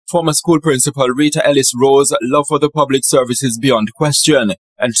Former school principal Rita Ellis Rowe's love for the public service is beyond question,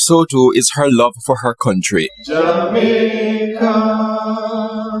 and so too is her love for her country. Jamaica,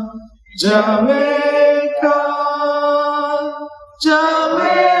 Jamaica,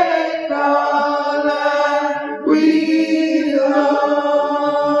 Jamaica, land we love.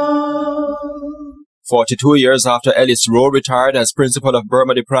 42 years after Ellis Rowe retired as principal of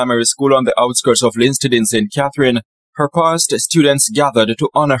Bermondsey Primary School on the outskirts of Linstead in St. Catherine, her past students gathered to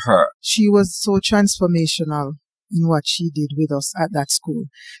honor her. She was so transformational in what she did with us at that school.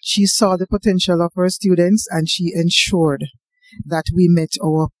 She saw the potential of her students and she ensured that we met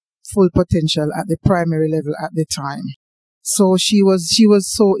our full potential at the primary level at the time. So she was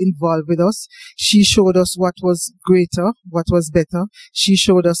so involved with us. She showed us what was greater, what was better. She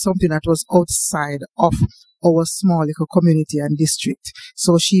showed us something that was outside of our small little community and district.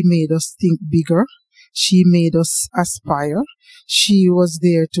 So she made us think bigger. She made us aspire. She was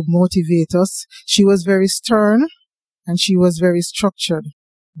there to motivate us. She was very stern and she was very structured.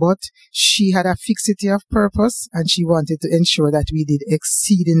 But she had a fixity of purpose and she wanted to ensure that we did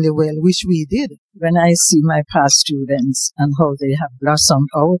exceedingly well, which we did. When I see my past students and how they have blossomed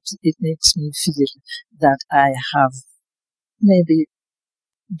out, it makes me feel that I have maybe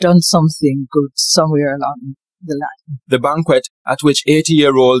done something good somewhere along the line. The banquet, at which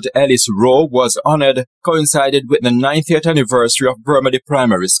 80-year-old Ellis Rowe was honored, coincided with the 90th anniversary of Bermondsey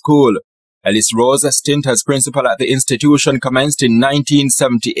Primary School. Ellis Rowe's stint as principal at the institution commenced in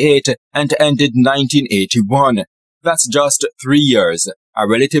 1978 and ended 1981. That's just 3 years, a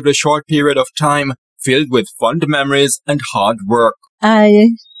relatively short period of time filled with fond memories and hard work.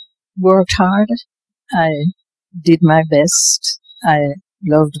 I worked hard. I did my best. I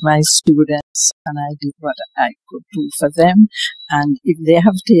loved my students and I did what I could do for them. And if they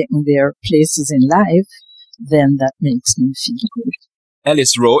have taken their places in life, then that makes me feel good.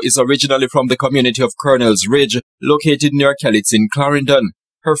 Ellis Rowe is originally from the community of Colonel's Ridge, located near Kellitz in Clarendon.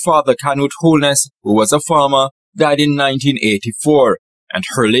 Her father, Canute Holness, who was a farmer, died in 1984, and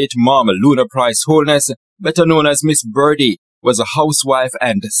her late mom, Luna Price Holness, better known as Miss Birdie, was a housewife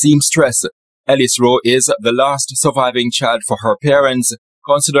and seamstress. Ellis Rowe is the last surviving child for her parents,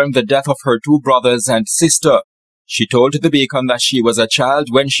 considering the death of her two brothers and sister. She told the Beacon that she was a child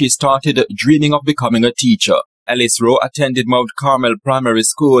when she started dreaming of becoming a teacher. Ellis Rowe attended Mount Carmel Primary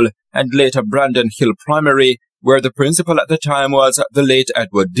School and later Brandon Hill Primary, where the principal at the time was the late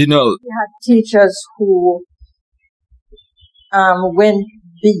Edward Dinnell. We had teachers who went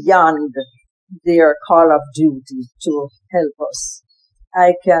beyond their call of duty to help us.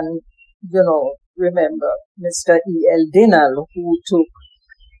 I can, remember Mr. E.L. Dinnell, who took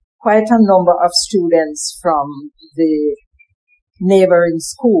quite a number of students from the neighboring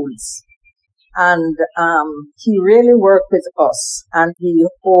schools. And he really worked with us, and we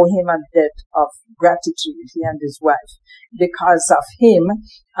owe him a debt of gratitude, he and his wife. Because of him,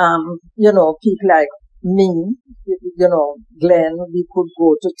 people like me, Glenn, we could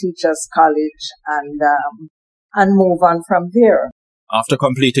go to Teachers College and move on from there. After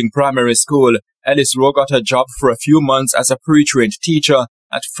completing primary school, Ellis Rowe got a job for a few months as a pre-trained teacher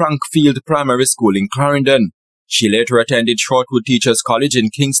at Frankfield Primary School in Clarendon. She later attended Shortwood Teachers College in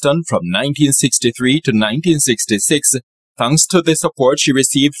Kingston from 1963 to 1966, thanks to the support she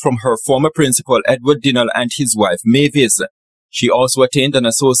received from her former principal Edward Dinnell and his wife Mavis. She also attained an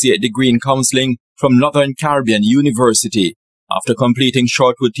associate degree in counseling from Northern Caribbean University. After completing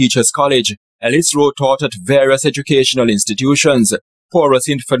Shortwood Teachers College, Ellis Rowe taught at various educational institutions: Porus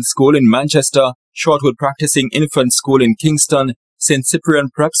Infant School in Manchester, Shortwood Practicing Infant School in Kingston, St. Cyprian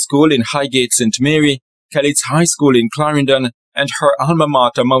Prep School in Highgate St. Mary, Kellitz High School in Clarendon, and her alma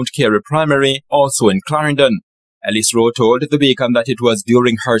mater Mount Carey Primary, also in Clarendon. Ellis Rowe told the Beacon that it was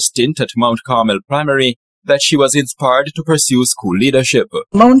during her stint at Mount Carmel Primary that she was inspired to pursue school leadership.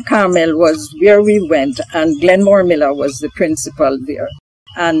 Mount Carmel was where we went, and Glenmore Miller was the principal there.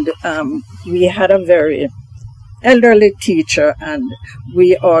 And we had a very elderly teacher, and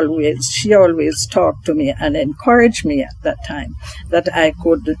she always talked to me and encouraged me at that time that I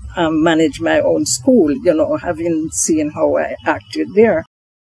could manage my own school, having seen how I acted there.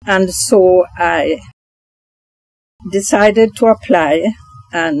 And so I decided to apply,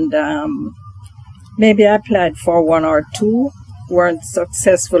 and maybe I applied for one or two, weren't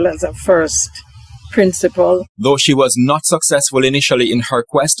successful as a first principal. Though she was not successful initially in her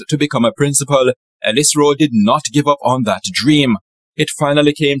quest to become a principal, Ellis Rowe did not give up on that dream. It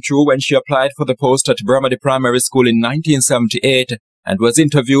finally came true when she applied for the post at Bermondsey Primary School in 1978 and was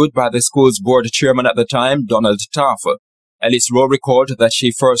interviewed by the school's board chairman at the time, Donald Taff. Ellis Rowe recalled that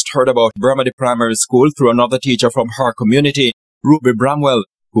she first heard about Bermondsey Primary School through another teacher from her community, Ruby Bramwell.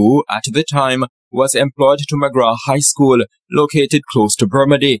 who, at the time, was employed to McGraw High School, located close to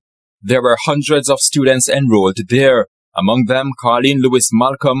Bermondsey. There were hundreds of students enrolled there, among them Carleen Lewis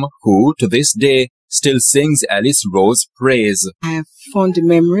Malcolm, who, to this day, still sings Ellis Rowe's praise. I have fond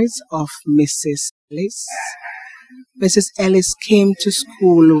memories of Mrs. Ellis. Mrs. Ellis came to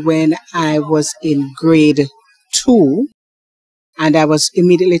school when I was in grade 2, and I was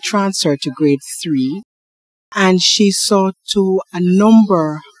immediately transferred to grade 3. And she saw to a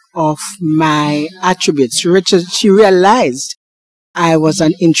number of my attributes. She realized I was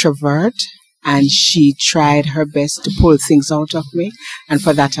an introvert, and she tried her best to pull things out of me, and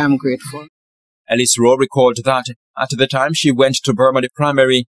for that I'm grateful. Ellis Rowe recalled that at the time she went to Bermondsey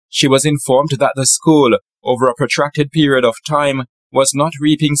Primary, she was informed that the school, over a protracted period of time, was not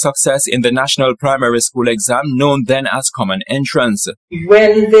reaping success in the National Primary School exam known then as Common Entrance.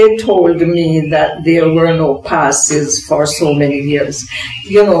 When they told me that there were no passes for so many years,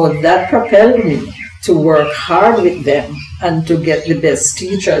 that propelled me to work hard with them and to get the best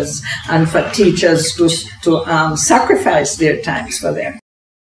teachers, and for teachers to sacrifice their times for them.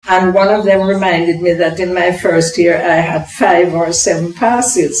 And one of them reminded me that in my first year I had 5 or 7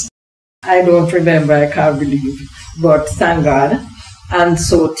 passes. I don't remember, I can't believe, but thank God. And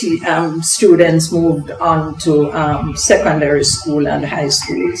so students moved on to secondary school and high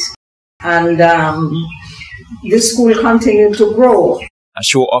schools. And the school continued to grow. A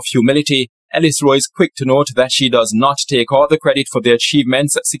show of humility, Ellis Rowe is quick to note that she does not take all the credit for the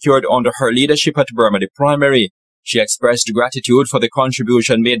achievements secured under her leadership at Bermondsey Primary. She expressed gratitude for the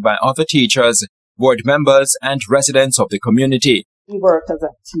contribution made by other teachers, board members, and residents of the community. We work as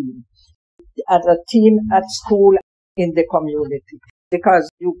a team at school, in the community, because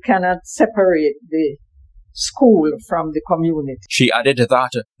you cannot separate the school from the community. She added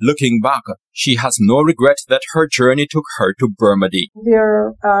that, looking back, she has no regret that her journey took her to Bermondsey.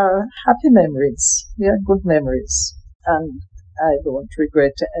 There are happy memories, there are good memories, and I don't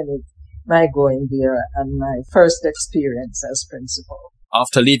regret my going there and my first experience as principal.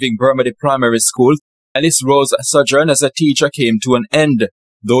 After leaving Bermondsey Primary School, Ellis Rowe's sojourn as a teacher came to an end.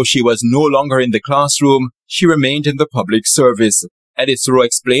 Though she was no longer in the classroom, she remained in the public service. Ellis Rowe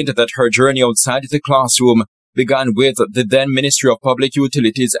explained that her journey outside the classroom began with the then Ministry of Public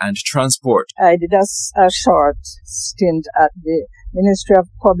Utilities and Transport. I did a short stint at the Ministry of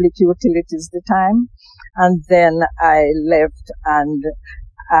Public Utilities at the time, and then I left and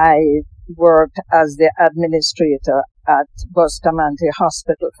I worked as the administrator at Bustamante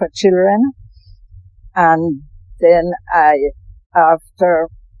Hospital for Children. And then after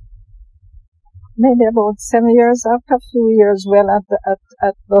maybe about 7 years, after a few years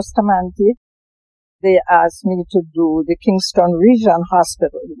at Bustamante, they asked me to do the Kingston Region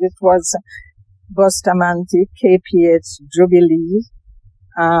Hospital. It was Bustamante, KPH, Jubilee,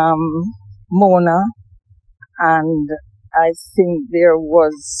 Mona, and I think there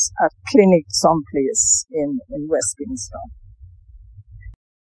was a clinic someplace in West Kingston.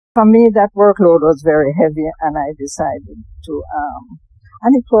 For me, that workload was very heavy, and I decided to,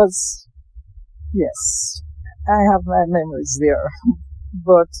 and it was, yes, I have my memories there.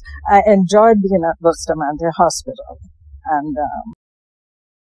 But I enjoyed being at Bustamante Hospital. And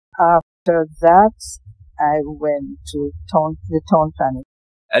after that, I went to the town planning.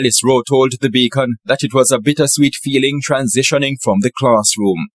 Ellis Rowe told The Beacon that it was a bittersweet feeling transitioning from the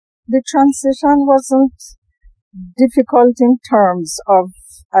classroom. The transition wasn't difficult in terms of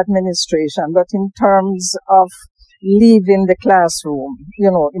administration, but in terms of leaving the classroom,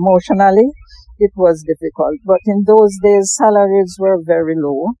 emotionally, it was difficult. But in those days, salaries were very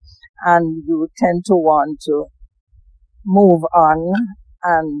low, and you tend to want to move on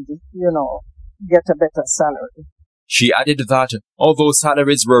and, get a better salary. She added that, although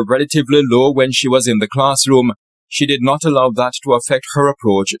salaries were relatively low when she was in the classroom, she did not allow that to affect her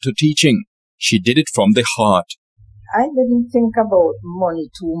approach to teaching. She did it from the heart. I didn't think about money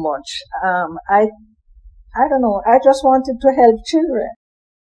too much. I don't know. I just wanted to help children.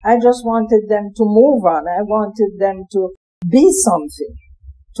 I just wanted them to move on. I wanted them to be something,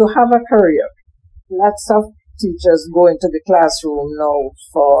 to have a career. Lots of teachers go into the classroom now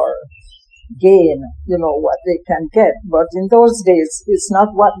for gain, what they can get. But in those days, it's not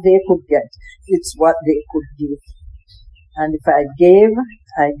what they could get. It's what they could give. And if I gave,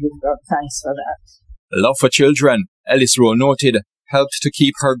 I give God thanks for that. Love for children, Ellis Rowe noted, helped to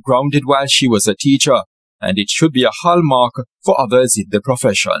keep her grounded while she was a teacher, and it should be a hallmark for others in the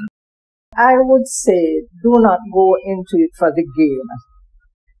profession. I would say, do not go into it for the gain.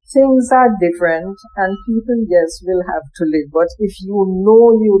 Things are different, and people, yes, will have to live. But if you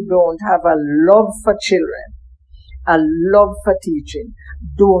know you don't have a love for children, a love for teaching,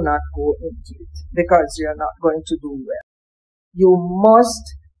 do not go into it because you're not going to do well. You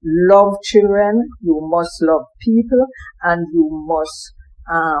must love children, you must love people, and you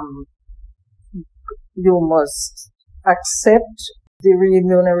must accept the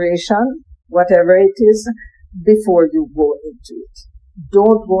remuneration, whatever it is, before you go into it.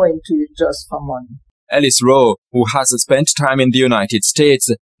 Don't go into it just for money. ELLIS ROWE, who has spent time in the United States,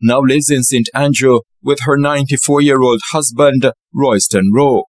 now lives in St. Andrew with her 94-year-old husband, Royston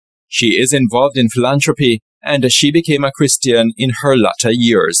ROWE. She is involved in philanthropy and she became a Christian in her latter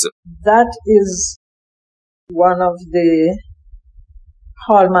years. That is one of the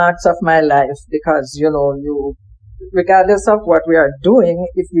hallmarks of my life because, regardless of what we are doing,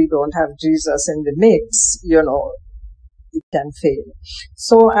 if we don't have Jesus in the mix, it can fail.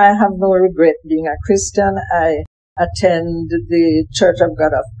 So I have no regret being a Christian. I attend the Church of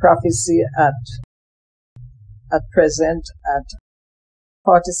God of Prophecy at present at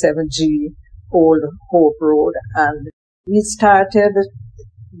 47G Old Hope Road, and we started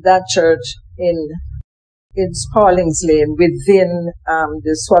that church in Spalding's Lane within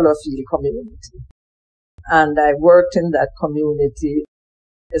the Swallowfield community. And I worked in that community,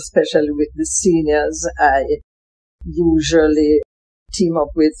 especially with the seniors. I usually team up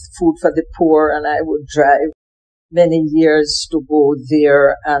with Food for the Poor, and I would drive many years to go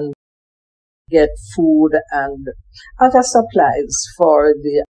there and get food and other supplies for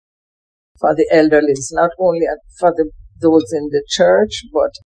the elderly, not only for those in the church,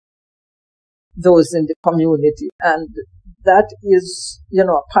 but those in the community. And that is, a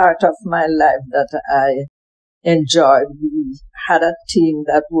part of my life that I enjoyed. We had a team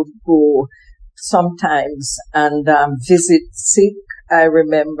that would go sometimes and visit sick. I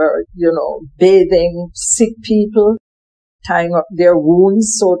remember, bathing sick people, tying up their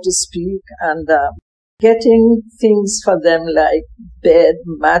wounds, so to speak, and getting things for them like bed,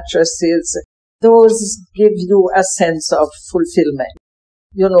 mattresses. Those give you a sense of fulfillment.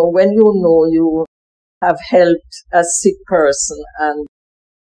 When you have helped a sick person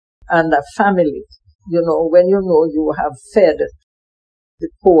and a family, when you have fed the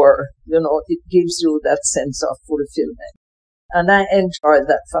poor, it gives you that sense of fulfillment. And I enjoyed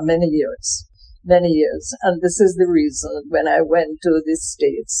that for many years. And this is the reason when I went to the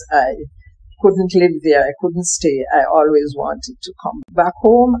States, I couldn't live there, I couldn't stay. I always wanted to come back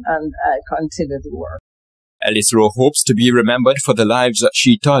home, and I continued to work. ELLIS ROWE hopes to be remembered for the lives that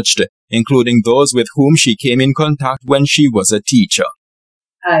she touched, including those with whom she came in contact when she was a teacher.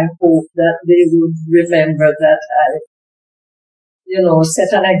 I hope that they would remember that I,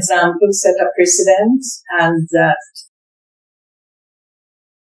 set an example, set a precedent, and that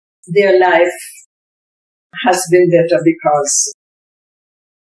their life has been better because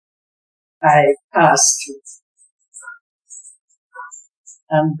I passed through,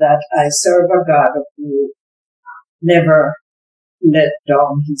 and that I serve a God who never let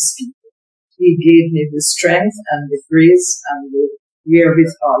down his people. He gave me the strength and the grace and the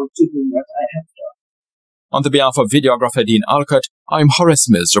wherewithal to do what I have done. On the behalf of videographer Dean Alcott, I'm Horace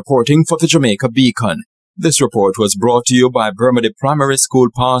Mills reporting for the Jamaica Beacon. This report was brought to you by Bermuda Primary School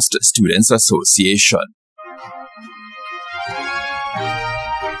Past Students Association.